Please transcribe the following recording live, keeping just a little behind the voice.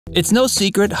It's no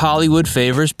secret Hollywood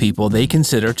favors people they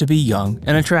consider to be young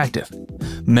and attractive.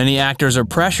 Many actors are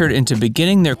pressured into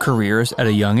beginning their careers at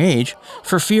a young age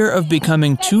for fear of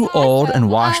becoming too old and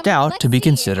washed out to be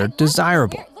considered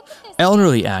desirable.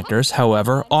 Elderly actors,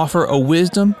 however, offer a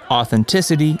wisdom,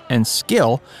 authenticity, and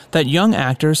skill that young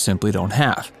actors simply don't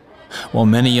have. While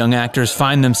many young actors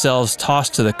find themselves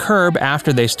tossed to the curb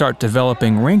after they start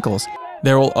developing wrinkles,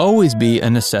 there will always be a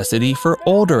necessity for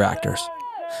older actors.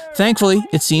 Thankfully,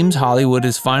 it seems Hollywood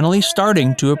is finally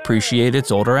starting to appreciate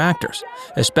its older actors,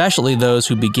 especially those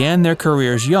who began their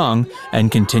careers young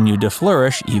and continued to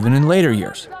flourish even in later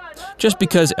years. Just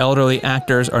because elderly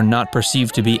actors are not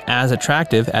perceived to be as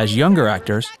attractive as younger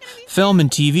actors, film and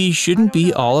TV shouldn't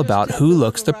be all about who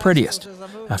looks the prettiest.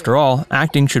 After all,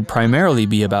 acting should primarily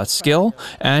be about skill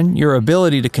and your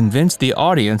ability to convince the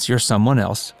audience you're someone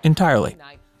else entirely.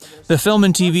 The film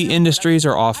and TV industries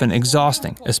are often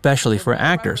exhausting, especially for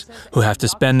actors who have to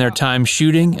spend their time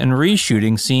shooting and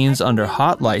reshooting scenes under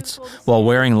hot lights while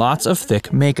wearing lots of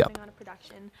thick makeup.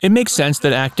 It makes sense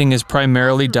that acting is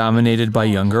primarily dominated by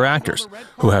younger actors,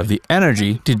 who have the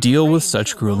energy to deal with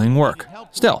such grueling work.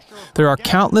 Still, there are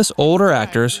countless older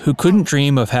actors who couldn't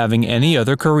dream of having any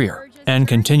other career, and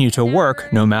continue to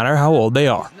work no matter how old they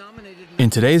are. In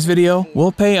today's video,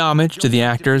 we'll pay homage to the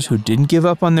actors who didn't give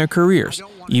up on their careers,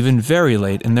 even very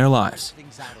late in their lives.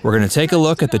 We're going to take a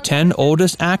look at the 10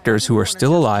 oldest actors who are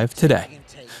still alive today.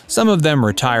 Some of them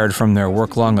retired from their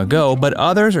work long ago, but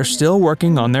others are still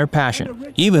working on their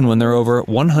passion, even when they're over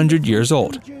 100 years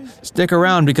old. Stick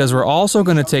around because we're also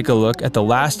going to take a look at the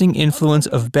lasting influence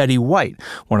of Betty White,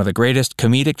 one of the greatest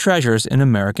comedic treasures in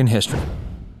American history.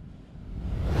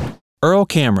 Earl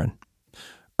Cameron.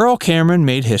 Earl Cameron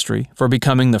made history for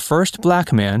becoming the first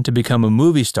black man to become a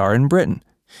movie star in Britain.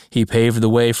 He paved the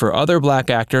way for other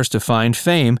black actors to find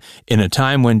fame in a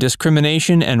time when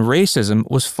discrimination and racism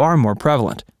was far more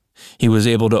prevalent. He was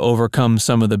able to overcome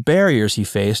some of the barriers he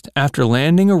faced after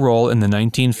landing a role in the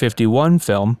 1951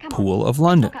 film Pool of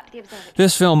London.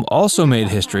 This film also made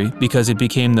history because it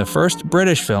became the first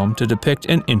British film to depict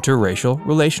an interracial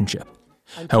relationship.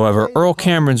 However, Earl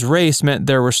Cameron's race meant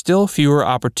there were still fewer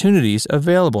opportunities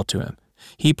available to him.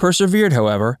 He persevered,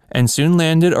 however, and soon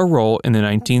landed a role in the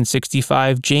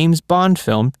 1965 James Bond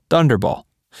film Thunderball.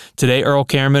 Today, Earl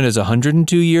Cameron is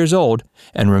 102 years old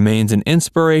and remains an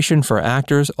inspiration for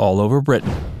actors all over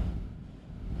Britain.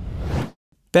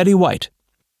 Betty White.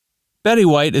 Betty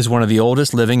White is one of the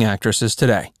oldest living actresses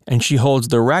today, and she holds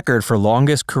the record for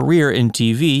longest career in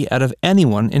TV out of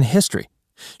anyone in history.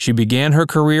 She began her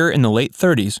career in the late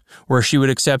 30s, where she would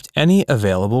accept any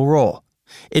available role.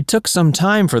 It took some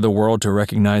time for the world to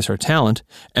recognize her talent,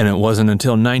 and it wasn't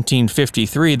until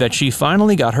 1953 that she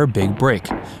finally got her big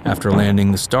break, after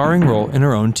landing the starring role in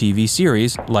her own TV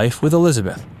series, Life with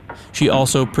Elizabeth. She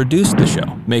also produced the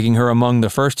show, making her among the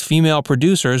first female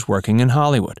producers working in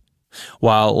Hollywood.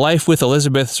 While Life with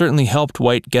Elizabeth certainly helped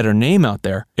White get her name out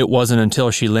there, it wasn't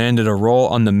until she landed a role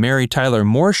on The Mary Tyler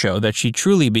Moore Show that she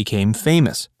truly became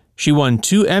famous. She won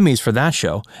 2 Emmys for that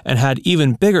show and had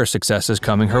even bigger successes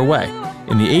coming her way.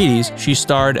 In the 80s, she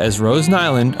starred as Rose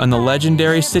Nyland on the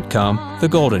legendary sitcom The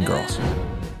Golden Girls.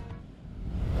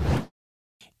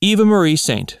 Eva Marie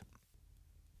Saint.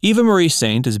 Eva Marie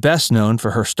Saint is best known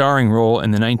for her starring role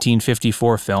in the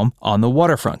 1954 film On the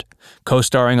Waterfront,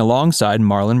 co-starring alongside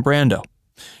Marlon Brando.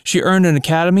 She earned an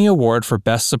Academy Award for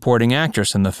Best Supporting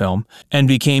Actress in the film, and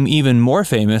became even more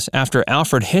famous after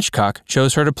Alfred Hitchcock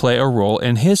chose her to play a role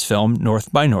in his film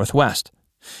North by Northwest.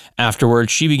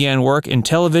 Afterwards, she began work in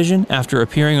television after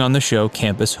appearing on the show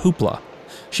Campus Hoopla.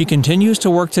 She continues to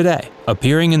work today,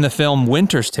 appearing in the film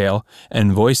Winter's Tale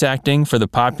and voice acting for the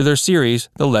popular series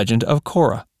The Legend of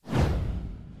Korra.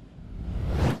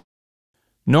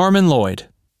 Norman Lloyd.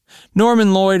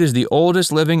 Norman Lloyd is the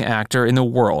oldest living actor in the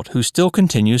world who still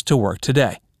continues to work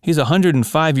today. He's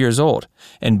 105 years old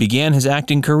and began his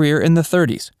acting career in the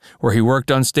 30s, where he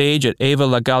worked on stage at Ava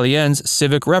Le Gallienne's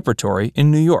Civic Repertory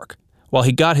in New York. While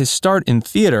he got his start in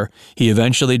theater, he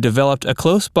eventually developed a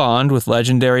close bond with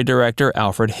legendary director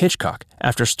Alfred Hitchcock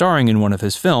after starring in one of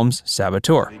his films,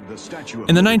 Saboteur.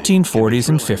 In the 1940s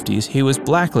and 50s, he was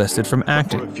blacklisted from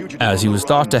acting, as he was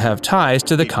thought to have ties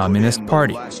to the Communist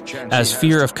Party. As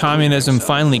fear of communism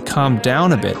finally calmed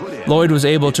down a bit, Lloyd was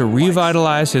able to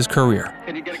revitalize his career.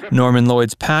 Norman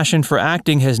Lloyd's passion for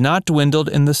acting has not dwindled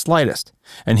in the slightest,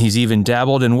 and he's even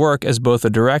dabbled in work as both a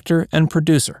director and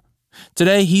producer.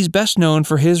 Today, he's best known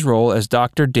for his role as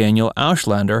Dr. Daniel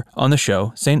Auslander on the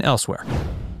show St. Elsewhere.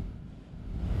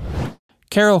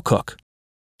 Carol Cook.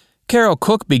 Carol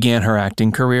Cook began her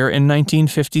acting career in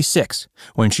 1956,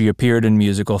 when she appeared in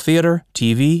musical theater,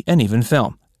 TV, and even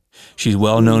film. She's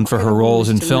well known for her roles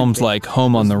in films like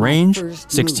Home on the Range,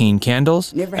 16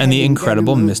 Candles, and The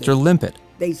Incredible Mr. Limpet.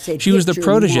 She was the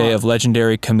protege of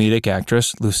legendary comedic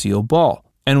actress Lucille Ball,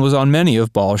 and was on many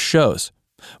of Ball's shows.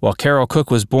 While Carol Cook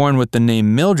was born with the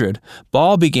name Mildred,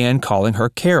 Ball began calling her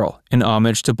Carol, in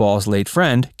homage to Ball's late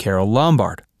friend, Carol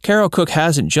Lombard. Carol Cook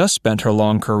hasn't just spent her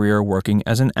long career working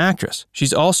as an actress.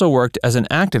 She's also worked as an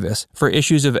activist for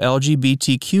issues of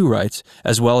LGBTQ rights,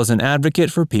 as well as an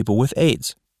advocate for people with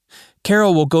AIDS.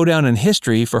 Carol will go down in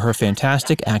history for her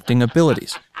fantastic acting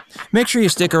abilities. Make sure you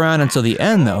stick around until the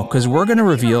end, though, because we're going to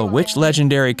reveal which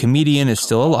legendary comedian is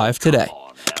still alive today.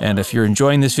 And if you're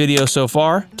enjoying this video so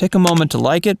far, take a moment to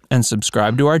like it and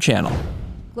subscribe to our channel.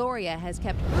 Gloria has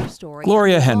kept her story.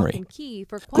 Gloria Henry.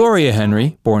 Gloria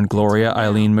Henry, born Gloria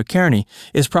Eileen McKerney,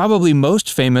 is probably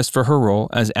most famous for her role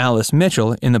as Alice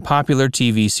Mitchell in the popular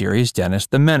TV series Dennis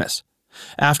the Menace.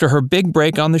 After her big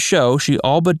break on the show, she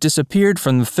all but disappeared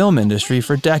from the film industry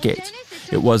for decades.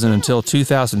 It wasn't until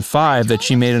 2005 that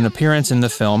she made an appearance in the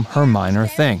film Her Minor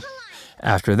Thing.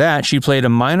 After that, she played a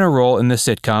minor role in the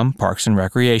sitcom Parks and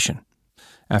Recreation.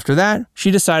 After that,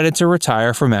 she decided to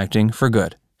retire from acting for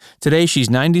good. Today, she's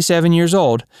 97 years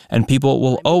old, and people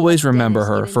will always remember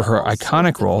her for her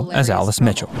iconic role as Alice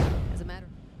Mitchell.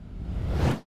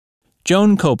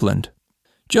 Joan Copeland.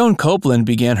 Joan Copeland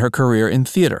began her career in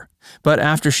theater, but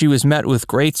after she was met with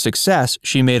great success,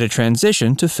 she made a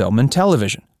transition to film and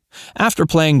television. After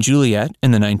playing Juliet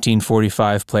in the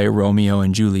 1945 play Romeo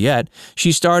and Juliet,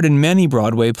 she starred in many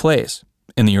Broadway plays.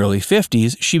 In the early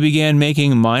 50s, she began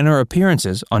making minor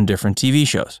appearances on different TV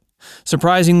shows.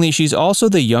 Surprisingly, she's also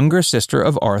the younger sister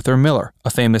of Arthur Miller, a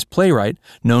famous playwright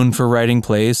known for writing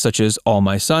plays such as All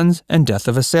My Sons and Death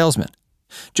of a Salesman.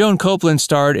 Joan Copeland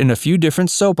starred in a few different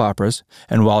soap operas,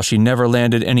 and while she never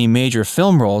landed any major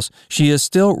film roles, she is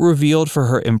still revered for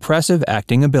her impressive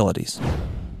acting abilities.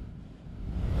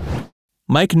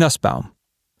 Mike Nussbaum.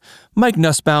 Mike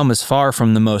Nussbaum is far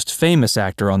from the most famous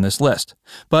actor on this list,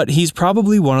 but he's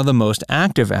probably one of the most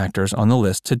active actors on the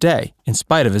list today, in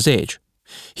spite of his age.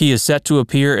 He is set to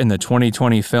appear in the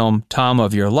 2020 film Tom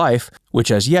of Your Life, which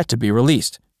has yet to be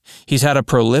released. He's had a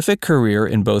prolific career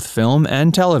in both film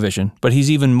and television, but he's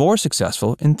even more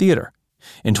successful in theater.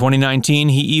 In 2019,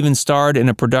 he even starred in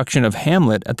a production of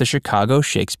Hamlet at the Chicago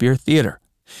Shakespeare Theater.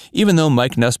 Even though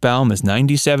Mike Nussbaum is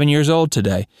 97 years old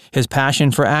today, his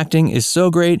passion for acting is so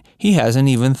great he hasn't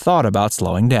even thought about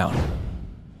slowing down.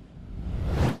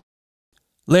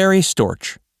 Larry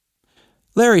Storch.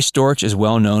 Larry Storch is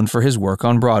well known for his work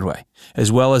on Broadway,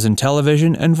 as well as in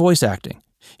television and voice acting.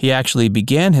 He actually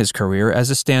began his career as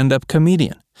a stand-up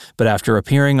comedian, but after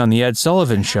appearing on The Ed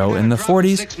Sullivan Show in the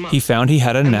 40s, he found he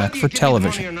had a knack for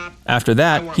television. After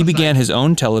that, he began his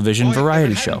own television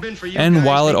variety show, and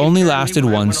while it only lasted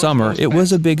one summer, it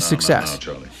was a big success.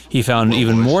 He found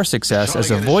even more success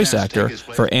as a voice actor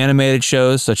for animated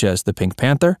shows such as The Pink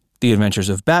Panther, The Adventures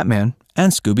of Batman,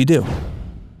 and Scooby-Doo.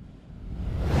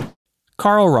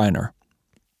 Carl Reiner.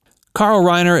 Carl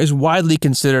Reiner is widely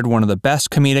considered one of the best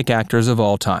comedic actors of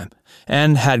all time,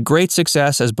 and had great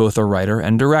success as both a writer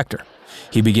and director.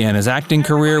 He began his acting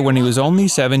career when he was only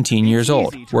 17 years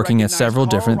old, working at several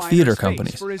different theater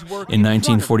companies. In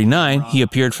 1949, he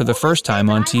appeared for the first time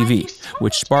on TV,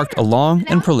 which sparked a long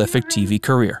and prolific TV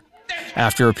career.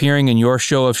 After appearing in Your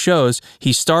Show of Shows,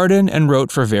 he starred in and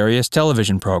wrote for various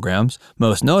television programs,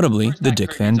 most notably The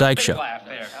Dick Van Dyke Show.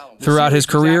 Throughout his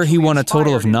career, he won a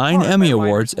total of 9 Emmy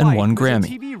Awards and 1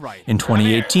 Grammy. In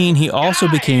 2018, he also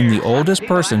became the oldest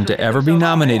person to ever be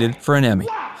nominated for an Emmy.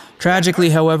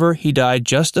 Tragically, however, he died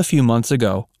just a few months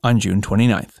ago on June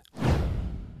 29th.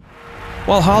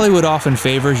 While Hollywood often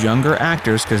favors younger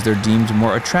actors because they're deemed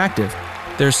more attractive,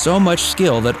 there's so much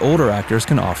skill that older actors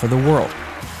can offer the world.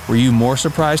 Were you more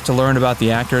surprised to learn about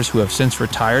the actors who have since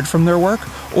retired from their work,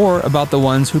 or about the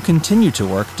ones who continue to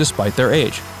work despite their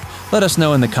age? Let us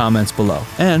know in the comments below,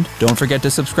 and don't forget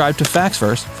to subscribe to Facts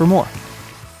Verse for more.